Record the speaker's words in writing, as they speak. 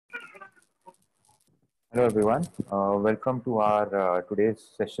Hello everyone. Welcome to our today's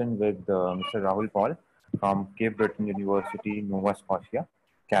session with Mr. Rahul Paul from Cape Breton University, Nova Scotia,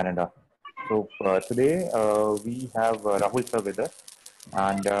 Canada. So today we have Rahul sir with us,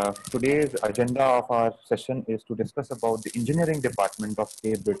 and today's agenda of our session is to discuss about the engineering department of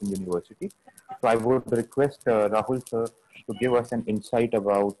Cape Breton University. So I would request Rahul sir to give us an insight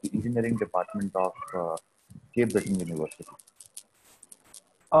about the engineering department of Cape Breton University.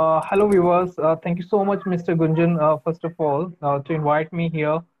 Hello, viewers. Thank you so much, Mr. Gunjan, first of all, to invite me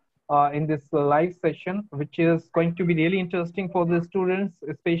here in this live session, which is going to be really interesting for the students,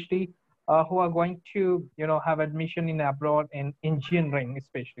 especially who are going to, have admission in abroad in engineering,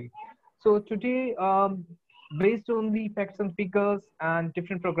 especially. So today, based on the facts and figures and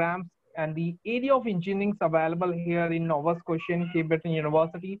different programs and the area of engineering available here in Nova Scotia and Cape Breton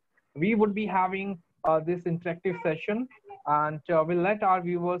University, we would be having this interactive session, and we'll let our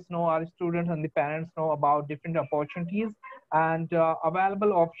viewers know, our students and the parents know about different opportunities and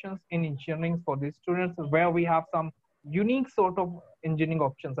available options in engineering for the students, where we have some unique sort of engineering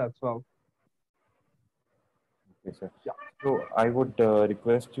options as well. Okay, sir. Yeah. So I would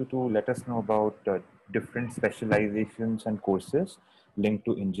request you to let us know about different specializations and courses linked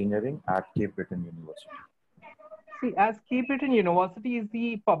to engineering at Cape Breton University. See, as Cape Breton University is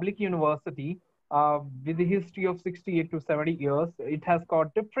the public university with a history of 68 to 70 years, it has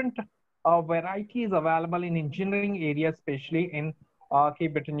got different varieties available in engineering area, especially in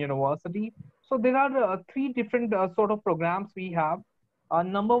Cape Breton University. So there are three different sort of programs we have.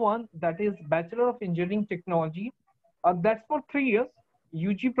 Number one, that is Bachelor of Engineering Technology. That's for 3 years.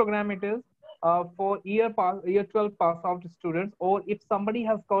 UG program it is for year 12 pass out students, or if somebody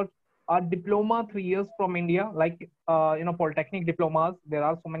has got a diploma 3 years from India, like polytechnic diplomas, there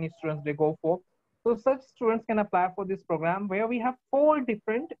are so many students they go for. So such students can apply for this program, where we have four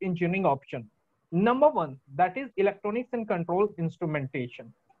different engineering options. Number one, that is Electronics and Control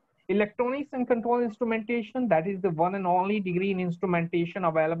Instrumentation. Electronics and Control Instrumentation, that is the one and only degree in instrumentation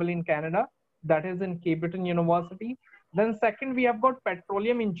available in Canada, that is in Cape Breton University. Then second, we have got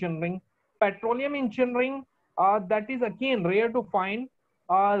Petroleum Engineering. Petroleum Engineering, that is again rare to find,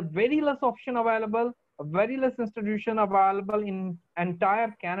 very less option available, very less institution available in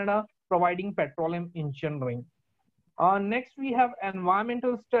entire Canada providing petroleum engineering. Next, we have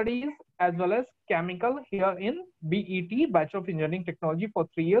environmental studies as well as chemical here in BET, Bachelor of Engineering Technology, for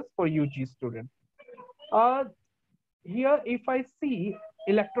 3 years for UG students. Uh, Here, if I see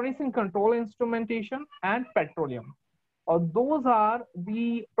electronics and control instrumentation and petroleum, those are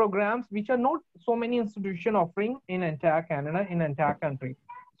the programs which are not so many institutions offering in entire Canada, in entire country.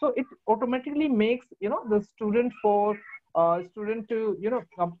 So it automatically makes the student to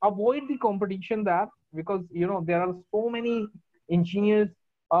avoid the competition there, because there are so many engineers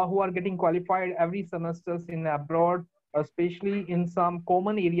who are getting qualified every semesters in abroad, especially in some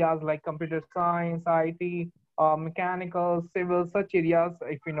common areas like computer science, IT, mechanical, civil, such areas,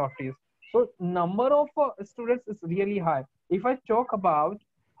 if we notice. So number of students is really high. If I talk about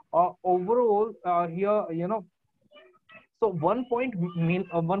overall here, so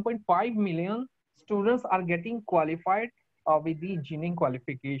 1.5 million students are getting qualified with the engineering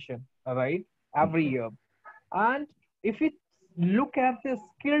qualification, right, every year. And if we look at the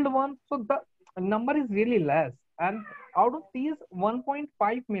skilled one, so the number is really less. And out of these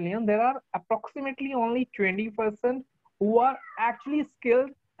 1.5 million, there are approximately only 20% who are actually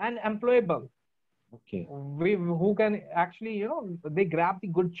skilled and employable. Okay. Who can actually, they grab the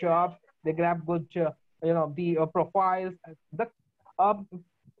good jobs, they grab good, the profiles, the,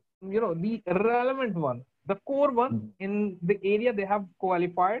 the relevant one, the core one in the area they have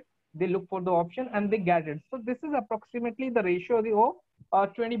qualified, they look for the option and they get it. So this is approximately the ratio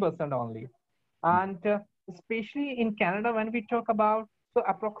of 20% only. And especially in Canada, when we talk about, so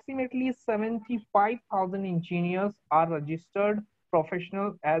approximately 75,000 engineers are registered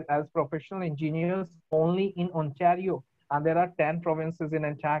professional as professional engineers only in Ontario, and there are 10 provinces in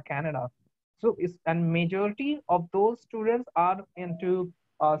entire Canada. So and majority of those students are into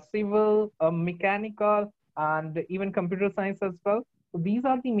civil, mechanical, and even computer science as well. So these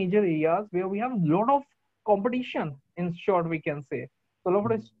are the major areas where we have a lot of competition, in short we can say. So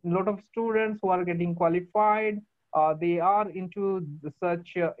lot of students who are getting qualified, they are into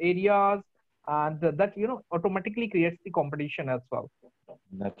such areas, and that automatically creates the competition as well.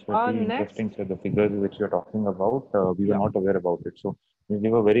 That's very Next, interesting, sir. The figures which you're talking about, we were yeah. not aware about it. So you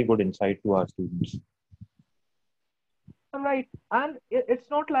give a very good insight to our students. Right. And it's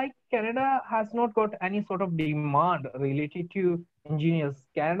not like Canada has not got any sort of demand related to engineers.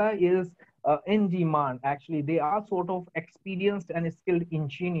 Canada is in demand. Actually, they are sort of experienced and skilled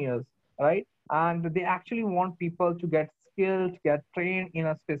engineers, right? and they actually want people to get skilled, get trained in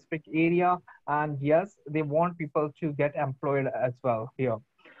a specific area, and yes, they want people to get employed as well here.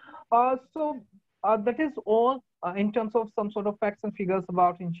 So that is all in terms of some sort of facts and figures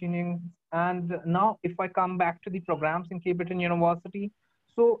about engineering. And now, if I come back to the programs in Cape Breton University,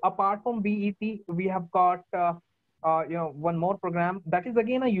 so apart from BET, we have got one more program that is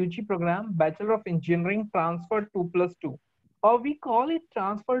again a UG program, Bachelor of Engineering Transfer 2+2. We call it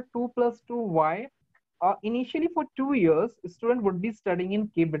Transfer 2+2. Why? Initially, for 2 years, a student would be studying in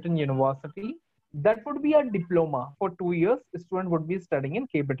Cape Breton University. That would be a diploma. For 2 years, a student would be studying in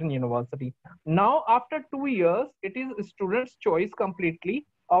Cape Breton University. Now, after 2 years, it is a student's choice completely.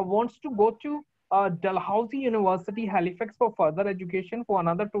 Wants to go to Dalhousie University, Halifax for further education for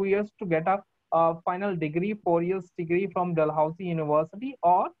another 2 years to get a final degree, 4 years degree from Dalhousie University,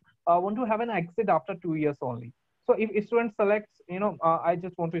 or want to have an exit after 2 years only. So if a student selects, I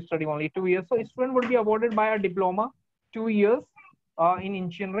just want to study only 2 years, so a student would be awarded by a diploma, 2 years in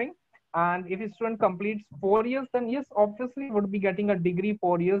engineering. And if a student completes 4 years, then yes, obviously would be getting a degree,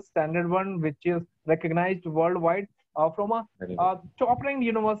 4 years, standard one, which is recognized worldwide from a top ranked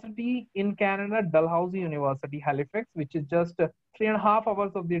university in Canada, Dalhousie University, Halifax, which is just 3.5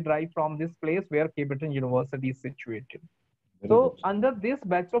 hours of the drive from this place where Cape Breton University is situated. So under this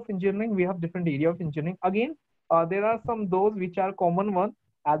Bachelor of Engineering, we have different area of engineering. Again, there are some those which are common one,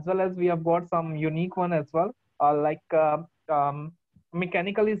 as well as we have got some unique one as well.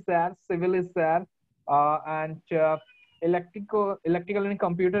 Mechanical is there, civil is there, and electrical and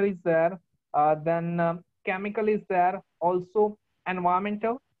computer is there. Then chemical is there. Also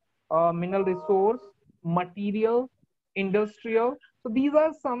environmental, mineral resource, material, industrial. So these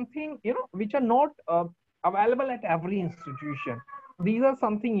are something which are not available at every institution. These are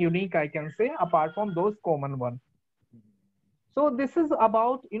something unique, I can say, apart from those common ones. So this is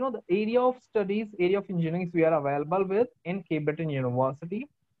about the area of studies, area of engineering we are available with in Cape Breton University.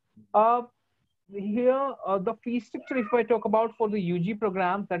 Uh, Here, the fee structure, if I talk about for the UG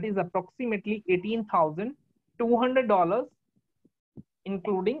program, that is approximately $18,200,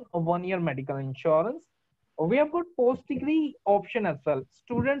 including a 1 year medical insurance. We have got post-degree option as well.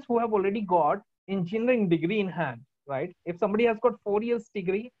 Students who have already got engineering degree in hand, right? If somebody has got 4 years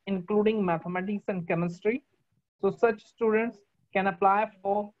degree, including mathematics and chemistry, so such students can apply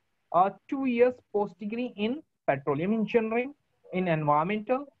for 2 years post-degree in petroleum engineering, in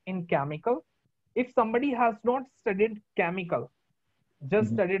environmental, in chemical. If somebody has not studied chemical,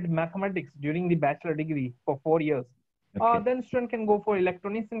 just studied mathematics during the bachelor degree for 4 years, then student can go for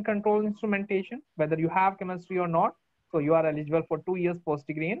electronics and control instrumentation, whether you have chemistry or not. So you are eligible for 2 years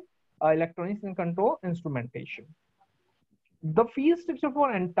post-degree in electronics and control instrumentation. The fee structure for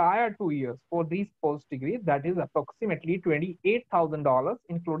entire 2 years for these post-degree, that is approximately $28,000,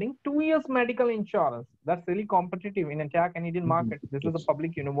 including 2 years medical insurance. That's really competitive in entire Canadian market. This is a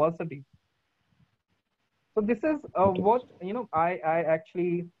public university. So this is what I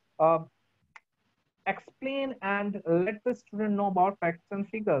actually explain and let the student know about facts and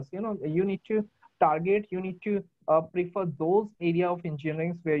figures. You need to target, you need to prefer those area of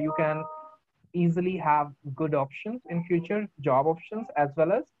engineering where you can easily have good options in future, job options, as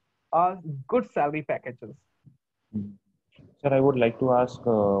well as good salary packages. Sir, I would like to ask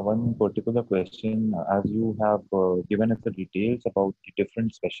one particular question. As you have given us the details about the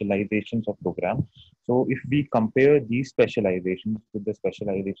different specializations of program. So, if we compare these specializations with the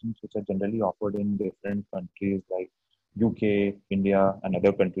specializations which are generally offered in different countries like UK, India, and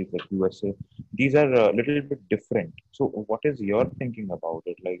other countries like USA, these are a little bit different. So, what is your thinking about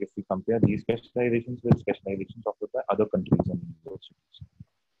it? Like, if we compare these specializations with specializations offered by other countries and universities?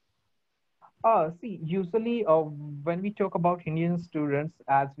 See, usually when we talk about Indian students,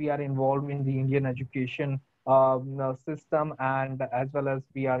 as we are involved in the Indian education system, and as well as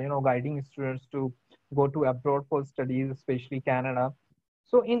we are, guiding students to go to abroad for studies, especially Canada.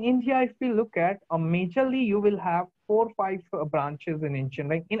 So in India, if we look at, majorly you will have 4 or 5 branches in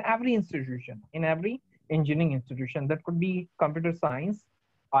engineering in every institution, in every engineering institution. That could be computer science,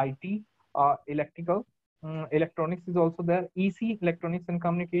 IT, electrical, electronics is also there, EC, electronics and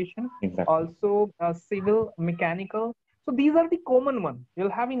communication, also civil, mechanical. So these are the common ones you'll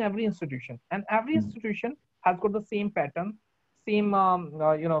have in every institution, and every institution has got the same pattern, same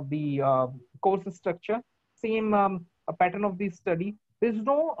the course structure, same a pattern of the study. There's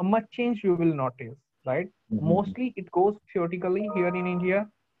no much change you will notice, right? Mostly it goes theoretically here in India,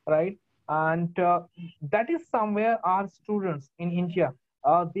 right? And that is somewhere our students in India,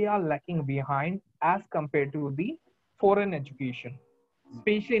 they are lacking behind as compared to the foreign education,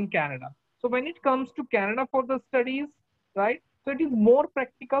 especially in Canada. So when it comes to Canada for the studies, right? So it is more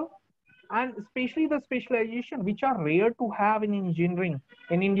practical, and especially the specialization which are rare to have in engineering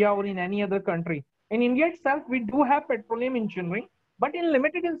in India or in any other country. In India itself, we do have petroleum engineering, but in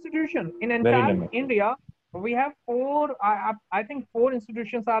limited institution. In Very entire limited. India, we have four, I think four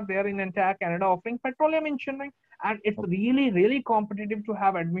institutions are there in entire Canada offering petroleum engineering. And it's Okay. really, really competitive to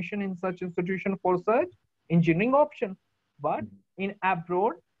have admission in such institution for such engineering option. But Mhm. in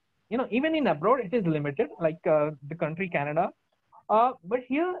abroad, even in abroad, it is limited, like the country Canada. But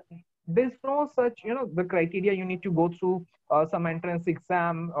here, there's no such, the criteria you need to go through some entrance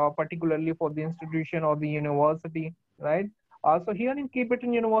exam, particularly for the institution or the university, right? So here in Cape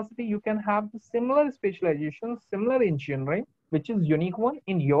Breton University, you can have the similar specialization, similar engineering, which is unique one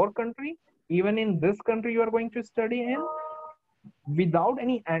in your country. Even in this country you are going to study in, without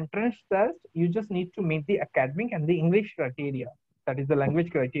any entrance test, you just need to meet the academic and the English criteria. That is the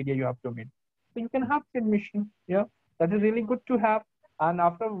language criteria you have to meet. So you can have admission. Yeah, that is really good to have. And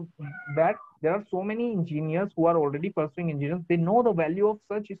after that, there are so many engineers who are already pursuing engineers. They know the value of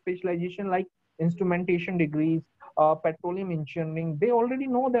such specialization like instrumentation degrees, petroleum engineering. They already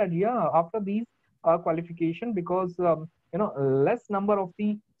know that, yeah, after these qualification, because less number of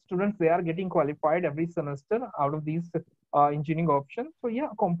the students they are getting qualified every semester out of these engineering options. So yeah,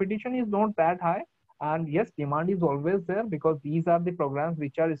 competition is not that high, and yes, demand is always there because these are the programs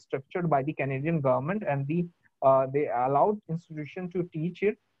which are structured by the Canadian government, and they allowed institution to teach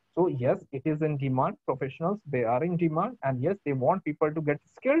it. So yes, it is in demand. Professionals they are in demand, and yes, they want people to get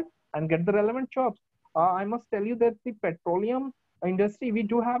skilled and get the relevant jobs. I must tell you that the petroleum industry we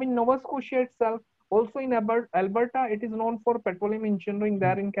do have in Nova Scotia itself. Also in Alberta, it is known for petroleum engineering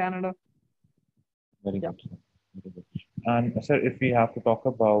there in Canada. Very Yeah. good, sir. Very good. And sir, if we have to talk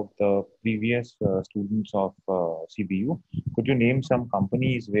about the previous students of CBU, could you name some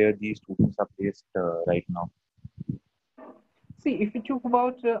companies where these students are placed right now? See, if you talk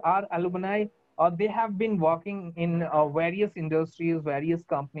about our alumni, they have been working in various industries, various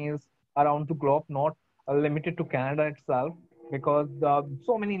companies around the globe, not limited to Canada itself, because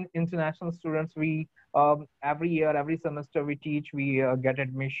so many international students we every year, every semester we teach, we get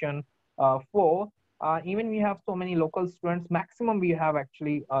admission for. Even we have so many local students. Maximum we have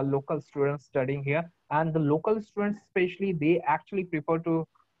actually local students studying here, and the local students, especially, they actually prefer to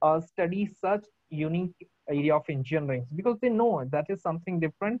study such unique area of engineering because they know that is something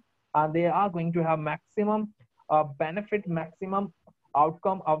different and they are going to have maximum benefit, maximum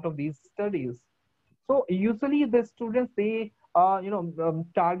outcome out of these studies. So usually the students they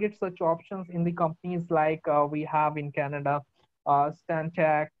target such options in the companies like we have in Canada,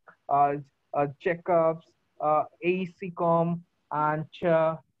 Stantec, uh, Checkups, AECOM, and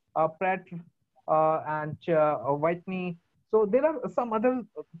Pratt and Whitney. So there are some other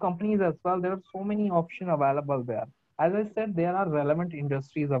companies as well. There are so many options available there. As I said, there are relevant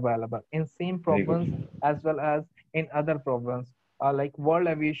industries available in same Very province good. as well as in other province. Like World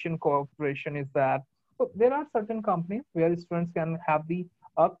Aviation Corporation is that. So there are certain companies where students can have the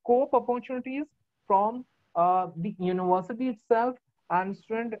co-op opportunities from the university itself, and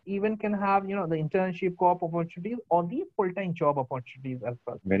student even can have the internship co-op opportunities or the full-time job opportunities as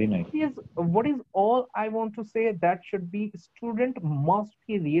well. Very nice. Is what is all I want to say, that should be student must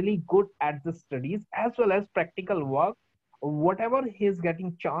be really good at the studies as well as practical work, whatever he is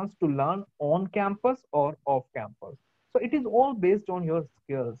getting chance to learn on campus or off campus. So it is all based on your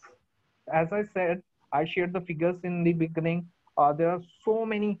skills. As I said, I shared the figures in the beginning. There are so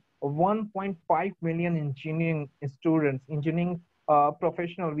many 1.5 million engineering students, engineering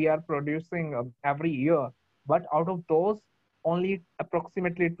professional we are producing every year. But out of those, only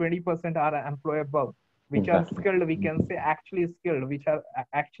approximately 20% are employable, which are Exactly. skilled, we can say, actually skilled, which are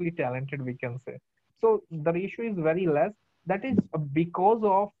actually talented, we can say. So the ratio is very less. That is because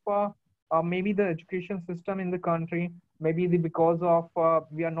of maybe the education system in the country, maybe because of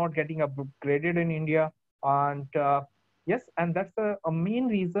we are not getting upgraded in India, and yes, and that's a main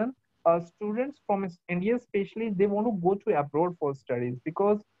reason students from India especially they want to go to abroad for studies,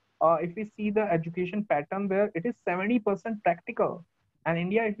 because if we see the education pattern there, it is 70% practical, and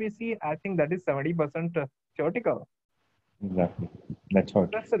India, if we see, I think that is 70% theoretical. Exactly. That's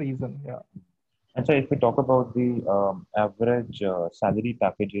what. That's the reason. Yeah. And so, if we talk about the average salary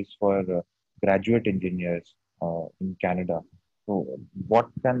packages for graduate engineers in Canada, so what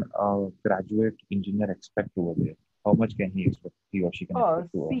can a graduate engineer expect over there? How much can he expect? He or she can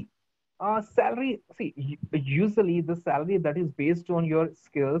expect to earn? See, salary, see, usually the salary that is based on your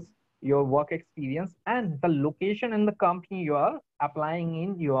skills, your work experience, and the location in the company you are applying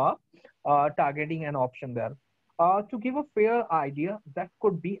in, you are targeting an option there. To give a fair idea, that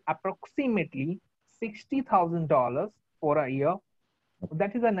could be approximately $60,000 for a year.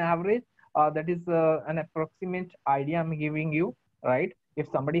 That is an average. That is an approximate idea I'm giving you, right? If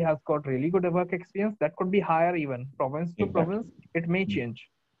somebody has got really good work experience, that could be higher even. Province to Exactly. province, it may Mm. change.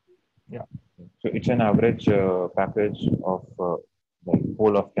 Yeah. So it's an average package of the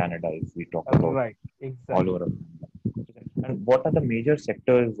whole of Canada if we talk about Right. all Exactly. over. And what are the major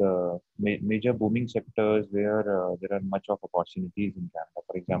sectors, major booming sectors where there are much of opportunities in Canada?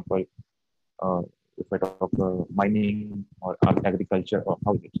 For example, uh, if I talk mining or agriculture, or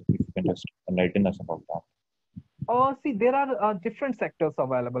how is it? If you can just enlighten us about that. Oh, see, there are different sectors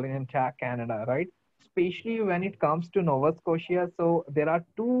available in entire Canada, right? Especially when it comes to Nova Scotia. So there are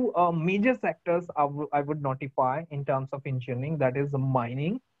two major sectors I would notify in terms of engineering, that is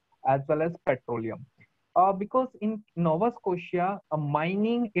mining as well as petroleum. Because in Nova Scotia,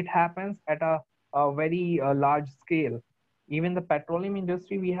 mining, it happens at a very large scale. Even the petroleum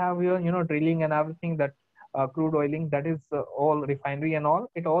industry we have here, drilling and everything, that crude oiling, that is all refinery and all,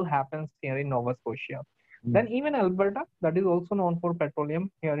 it all happens here in Nova Scotia. Then Mm. even Alberta, that is also known for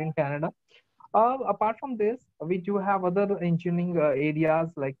petroleum here in Canada. Apart from this, we do have other engineering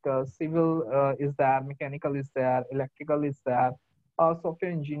areas like civil is there, mechanical is there, electrical is there,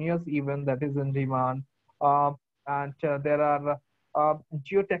 software engineers even, that is in demand. Uh, and there are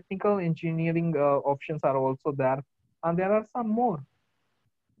geotechnical engineering options are also there, and there are some more,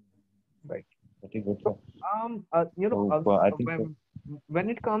 right? Pretty good, So, sir. So I think when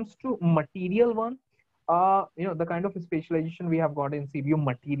it comes to material one, the kind of specialization we have got in CBU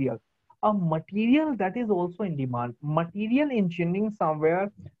material, a material that is also in demand. Material engineering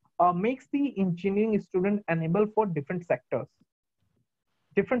somewhere makes the engineering student enable for different sector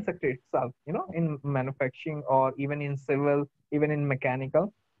itself, in manufacturing or even in civil, even in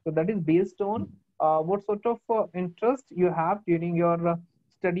mechanical. So that is based on what sort of interest you have during your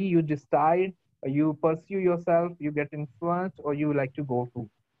study. You decide, you pursue yourself, you get influenced, or you like to go to.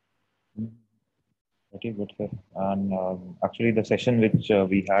 mm, pretty good, sir. And actually, the session which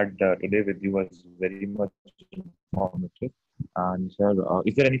we had today with you was very much informative. And sir,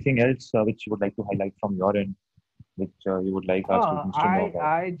 is there anything else which you would like to highlight from your end, which you would like our students to know about?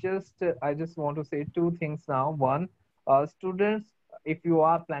 I just want to say two things now. One, students, if you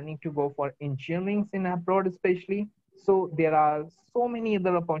are planning to go for engineering in abroad, especially, so there are so many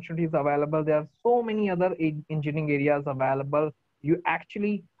other opportunities available. There are so many other engineering areas available. You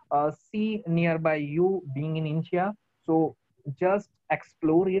actually see nearby you being in India. So just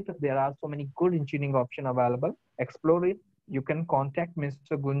explore it. There are so many good engineering option available. Explore it. You can contact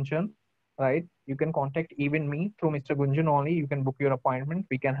Mr. Gunjan, right? You can contact even me through Mr. Gunjan only. You can book your appointment.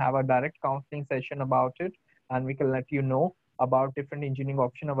 We can have a direct counseling session about it, and we can let you know about different engineering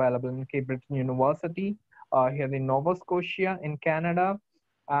option available in Cape Breton University, here in Nova Scotia in Canada.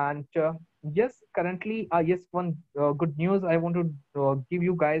 And yes, currently, yes, one good news I want to give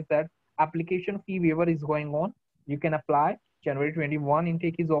you guys, that application fee waiver is going on. You can apply. January 21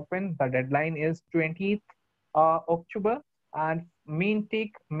 intake is open. The deadline is 20th October, and main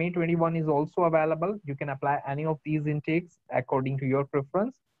intake May 21 is also available. You can apply any of these intakes according to your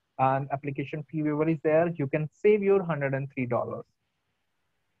preference, and application fee waiver is there. You can save your $103.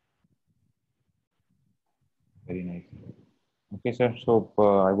 Very nice. Okay, sir. So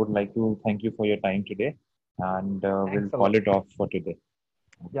I would like to thank you for your time today, and Thanks we'll a call lot. it off for today.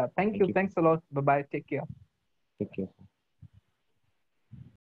 Yeah, thank Thank you. you. Thanks a lot. Bye bye. Take care. Take care.